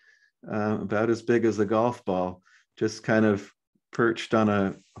nest, about as big as a golf ball, just kind of perched on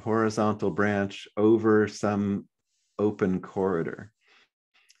a horizontal branch over some open corridor.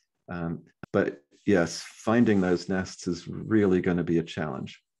 But yes, finding those nests is really going to be a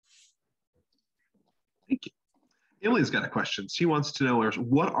challenge. Thank you. Emily's got a question. She wants to know,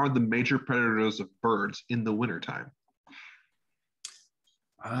 what are the major predators of birds in the wintertime?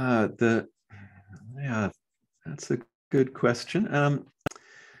 Yeah, that's a good question.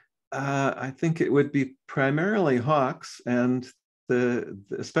 I think it would be primarily hawks, and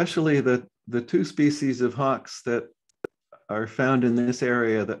especially the two species of hawks that are found in this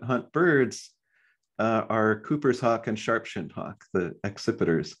area that hunt birds are Cooper's hawk and sharp-shinned hawk, the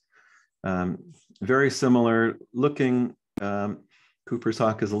accipiters. Very similar looking. Cooper's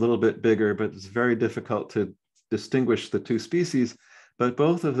hawk is a little bit bigger, but it's very difficult to distinguish the two species. But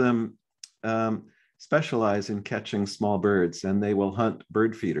both of them specialize in catching small birds, and they will hunt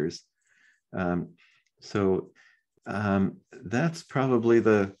bird feeders. So that's probably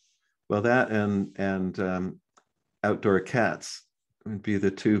that and outdoor cats would be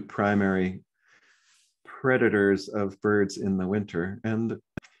the two primary predators of birds in the winter. And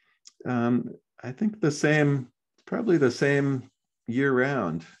I think probably the same year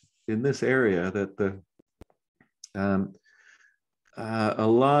round in this area, that a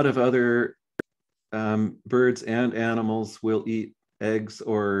lot of other birds and animals will eat eggs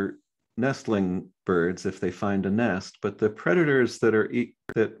or nestling birds if they find a nest, but the predators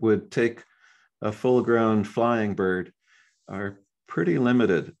that would take a full-grown flying bird are pretty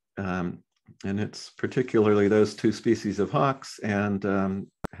limited. And it's particularly those two species of hawks and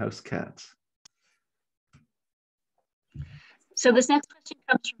house cats. So this next question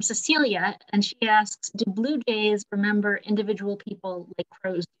comes from Cecilia, and she asks, do blue jays remember individual people like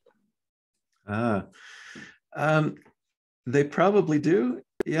crows do? They probably do.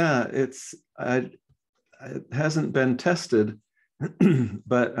 Yeah, it hasn't been tested,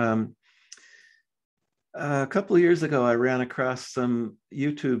 but a couple of years ago, I ran across some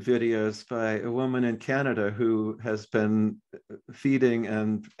YouTube videos by a woman in Canada who has been feeding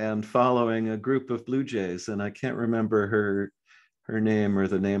and following a group of blue jays, and I can't remember her name or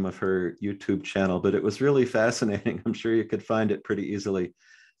the name of her YouTube channel, but it was really fascinating. I'm sure you could find it pretty easily.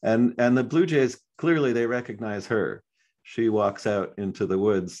 And the blue jays, clearly they recognize her. She walks out into the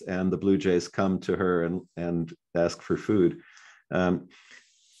woods and the blue jays come to her and ask for food. And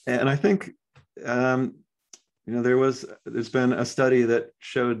I think, there's been a study that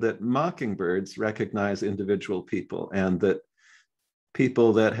showed that mockingbirds recognize individual people, and that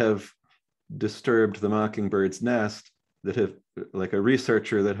people that have disturbed the mockingbird's nest, that have, like a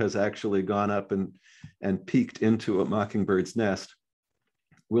researcher that has actually gone up and peeked into a mockingbird's nest,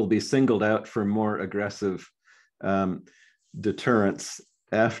 will be singled out for more aggressive deterrence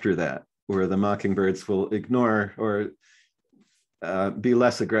after that, where the mockingbirds will ignore or be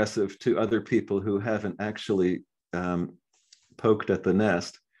less aggressive to other people who haven't actually poked at the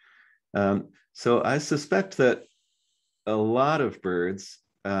nest. So I suspect that a lot of birds,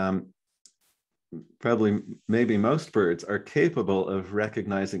 probably maybe most birds, are capable of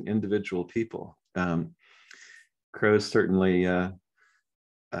recognizing individual people. Crows certainly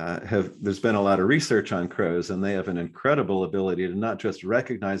there's been a lot of research on crows, and they have an incredible ability to not just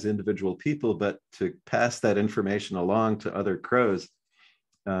recognize individual people, but to pass that information along to other crows.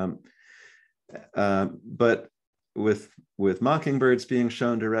 But with mockingbirds being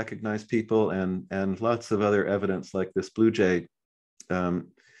shown to recognize people, and lots of other evidence like this blue jay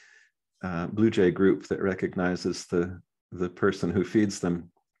blue jay group that recognizes the person who feeds them.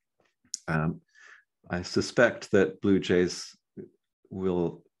 I suspect that blue jays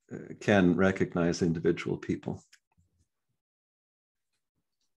can recognize individual people.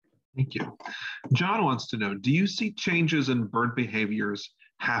 Thank you. John wants to know, do you see changes in bird behaviors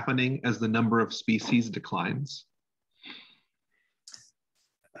happening as the number of species declines?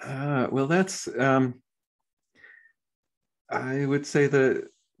 Well, that's, I would say the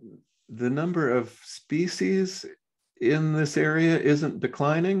number of species in this area isn't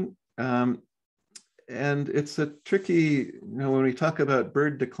declining. And it's a tricky, when we talk about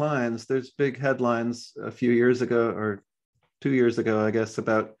bird declines, there's big headlines a few years ago, or 2 years ago, I guess,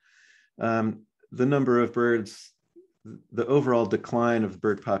 about the number of birds, the overall decline of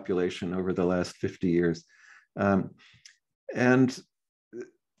bird population over the last 50 years. And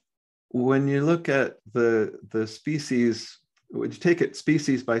when you look at the species, when you take it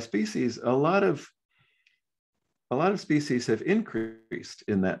species by species, a lot of species have increased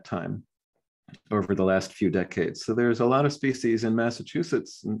in that time over the last few decades. So there's a lot of species in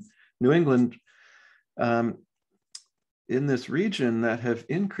Massachusetts and New England in this region that have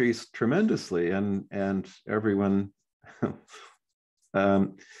increased tremendously, and everyone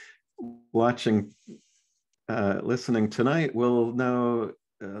watching, listening tonight will know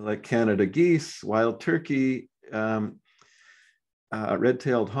like Canada geese, wild turkey,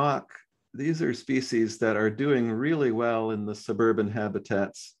 red-tailed hawk. These are species that are doing really well in the suburban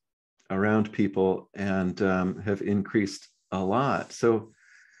habitats around people and have increased a lot. So,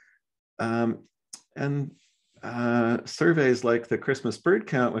 surveys like the Christmas bird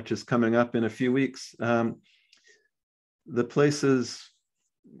count, which is coming up in a few weeks, the places,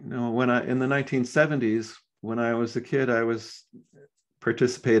 when in the 1970s, when I was a kid, I was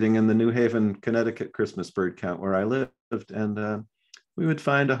participating in the New Haven, Connecticut Christmas bird count where I lived, and we would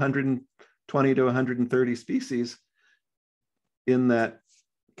find 120 to 130 species in that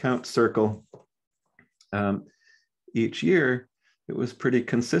count circle each year. It was pretty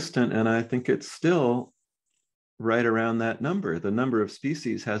consistent, and I think it's still right around that number. The number of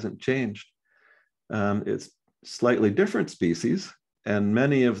species hasn't changed. It's slightly different species, and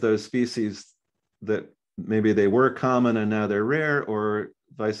many of those species that maybe they were common and now they're rare, or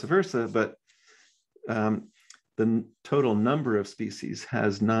vice versa, but the total number of species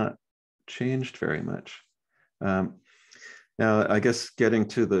has not changed very much. Now, I guess getting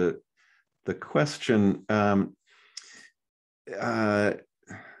to the question,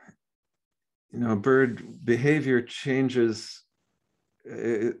 bird behavior changes.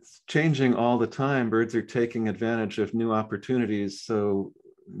 It's changing all the time. Birds are taking advantage of new opportunities. So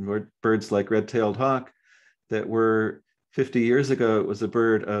birds like red-tailed hawk that were 50 years ago, it was a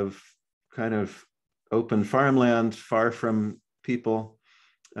bird of kind of open farmland, far from people.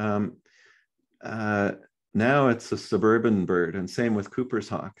 Now it's a suburban bird, and same with Cooper's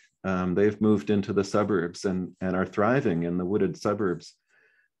hawk. They've moved into the suburbs and are thriving in the wooded suburbs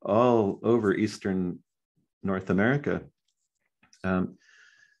all over Eastern North America.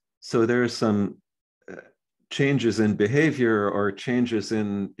 So there are some changes in behavior or changes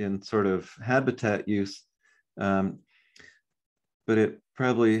in sort of habitat use, but it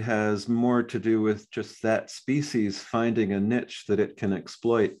probably has more to do with just that species finding a niche that it can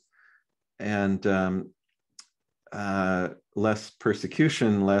exploit, and less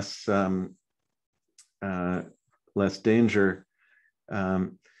persecution, less danger,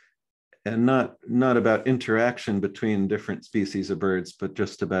 and not about interaction between different species of birds, but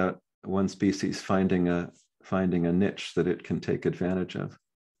just about one species finding a niche that it can take advantage of.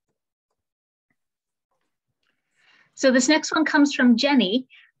 So this next one comes from Jenny,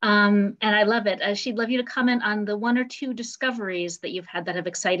 and I love it. She'd love you to comment on the 1 or 2 discoveries that you've had that have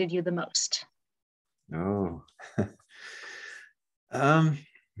excited you the most. Oh, that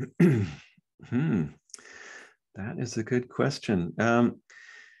is a good question.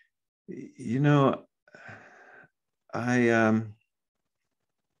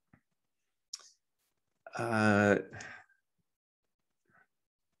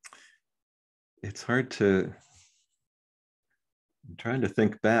 It's hard to, I'm trying to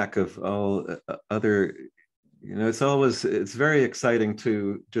think back of all other, it's very exciting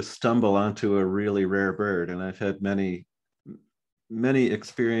to just stumble onto a really rare bird. And I've had many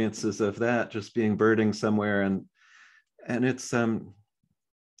experiences of that, just being birding somewhere, and it's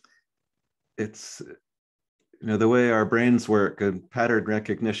the way our brains work, and pattern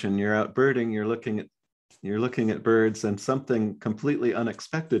recognition. You're out birding, you're looking at birds, and something completely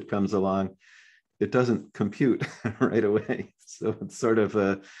unexpected comes along. It doesn't compute right away. So it's sort of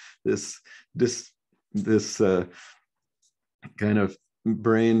this kind of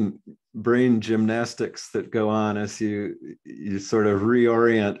brain gymnastics that go on as you sort of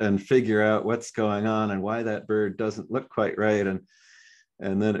reorient and figure out what's going on and why that bird doesn't look quite right, and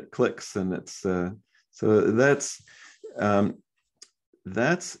then it clicks, and it's so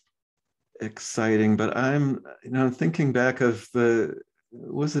that's exciting. But I'm thinking back of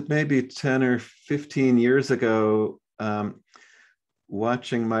was it maybe 10 or 15 years ago,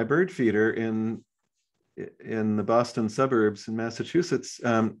 watching my bird feeder in the Boston suburbs in Massachusetts,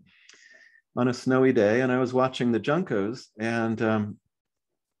 on a snowy day, and I was watching the juncos, and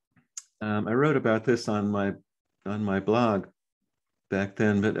I wrote about this on my blog back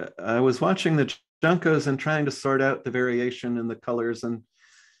then. But I was watching the juncos and trying to sort out the variation in the colors and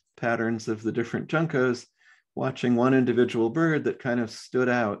patterns of the different juncos, watching one individual bird that kind of stood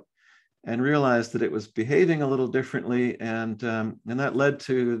out, and realized that it was behaving a little differently, and that led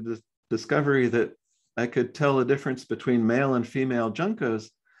to the discovery that I could tell the difference between male and female juncos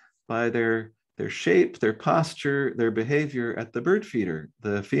by their shape, their posture, their behavior at the bird feeder.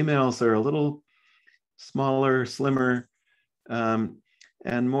 The females are a little smaller, slimmer, and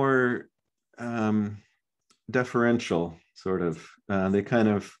more deferential, sort of. They kind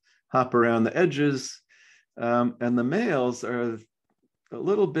of hop around the edges, and the males are a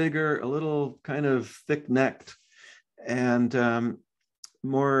little bigger, a little kind of thick-necked, and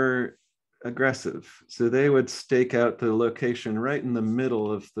more aggressive. So they would stake out the location right in the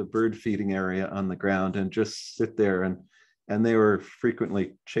middle of the bird feeding area on the ground and just sit there, and they were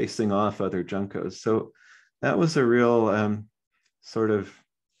frequently chasing off other juncos. So that was a real sort of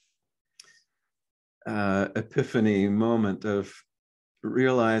epiphany moment of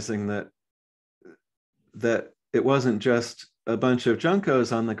realizing that it wasn't just a bunch of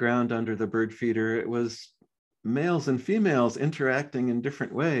juncos on the ground under the bird feeder. It was males and females interacting in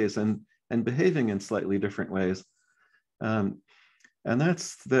different ways and behaving in slightly different ways. And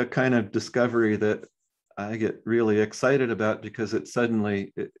that's the kind of discovery that I get really excited about, because it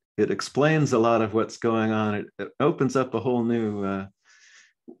suddenly, it explains a lot of what's going on. It opens up a whole new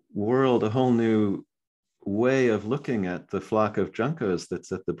world, a whole new way of looking at the flock of juncos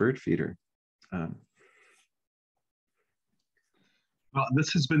that's at the bird feeder. Well,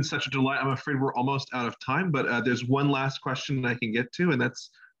 this has been such a delight. I'm afraid we're almost out of time, but there's one last question I can get to, and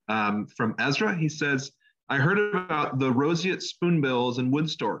that's from Ezra. He says, I heard about the roseate spoonbills and wood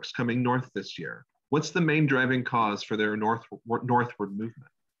storks coming north this year. What's the main driving cause for their northward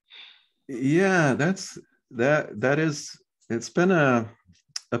movement? Yeah, it's been a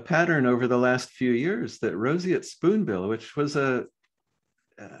pattern over the last few years that roseate spoonbill, which was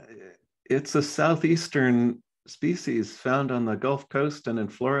it's a southeastern species found on the Gulf Coast and in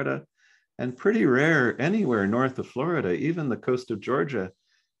Florida, and pretty rare anywhere north of Florida. Even the coast of Georgia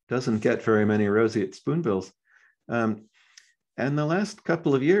doesn't get very many roseate spoonbills. And the last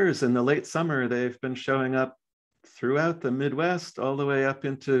couple of years, in the late summer, they've been showing up throughout the Midwest, all the way up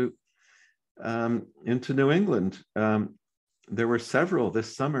into New England. There were several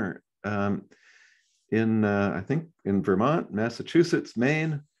this summer in, I think, in Vermont, Massachusetts,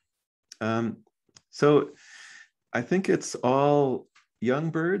 Maine. So I think it's all young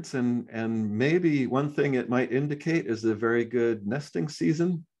birds, and maybe one thing it might indicate is a very good nesting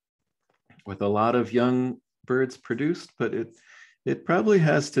season with a lot of young birds produced, but it probably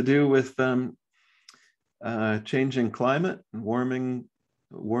has to do with changing climate, warming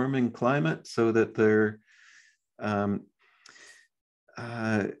climate, so that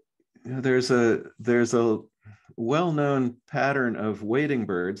there's a well-known pattern of wading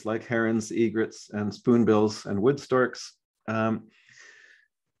birds like herons, egrets, and spoonbills and wood storks. Their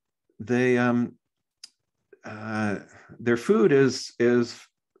food is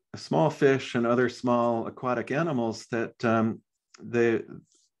small fish and other small aquatic animals. That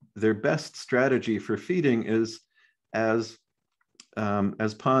their best strategy for feeding is as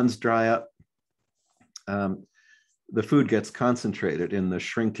ponds dry up, the food gets concentrated in the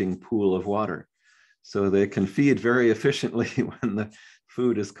shrinking pool of water. So they can feed very efficiently when the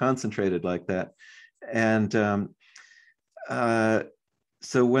food is concentrated like that. And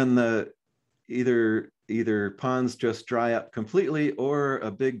so when either ponds just dry up completely, or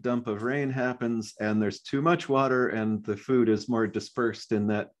a big dump of rain happens and there's too much water and the food is more dispersed in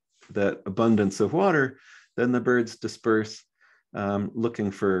that abundance of water, then the birds disperse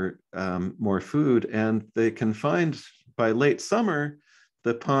looking for more food. And they can find, by late summer,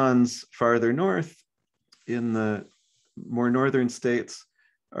 the ponds farther north in the more northern states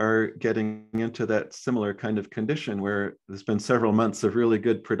are getting into that similar kind of condition, where there's been several months of really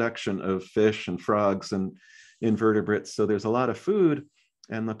good production of fish and frogs and invertebrates. So there's a lot of food,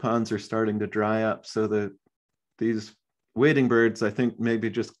 and the ponds are starting to dry up. So these wading birds, I think maybe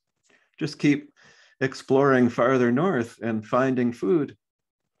just keep exploring farther north and finding food.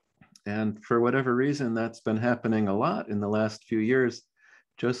 And for whatever reason, that's been happening a lot in the last few years,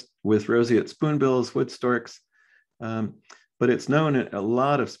 just with roseate spoonbills, wood storks. But it's known in a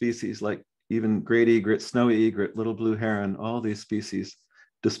lot of species, like even great egret, snowy egret, little blue heron, all these species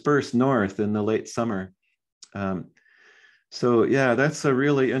disperse north in the late summer. So yeah, that's a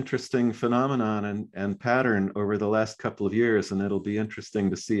really interesting phenomenon and pattern over the last couple of years. And it'll be interesting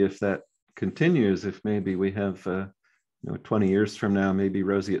to see if that continues, if maybe we have, 20 years from now, maybe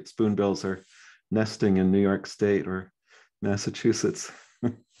roseate spoonbills are nesting in New York State or Massachusetts.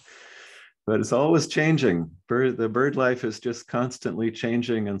 But it's always changing. The bird life is just constantly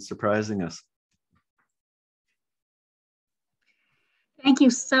changing and surprising us. Thank you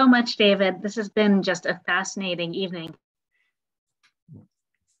so much, David. This has been just a fascinating evening.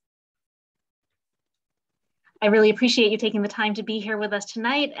 I really appreciate you taking the time to be here with us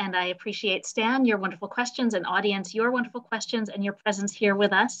tonight, and I appreciate, Stan, your wonderful questions, and audience, your wonderful questions and your presence here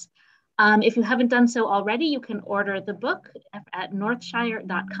with us. If you haven't done so already, you can order the book at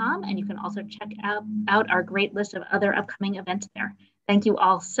northshire.com, and you can also check out our great list of other upcoming events there. Thank you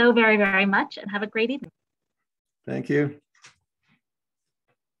all so very, very much, and have a great evening. Thank you.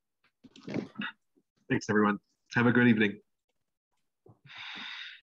 Thanks, everyone. Have a good evening.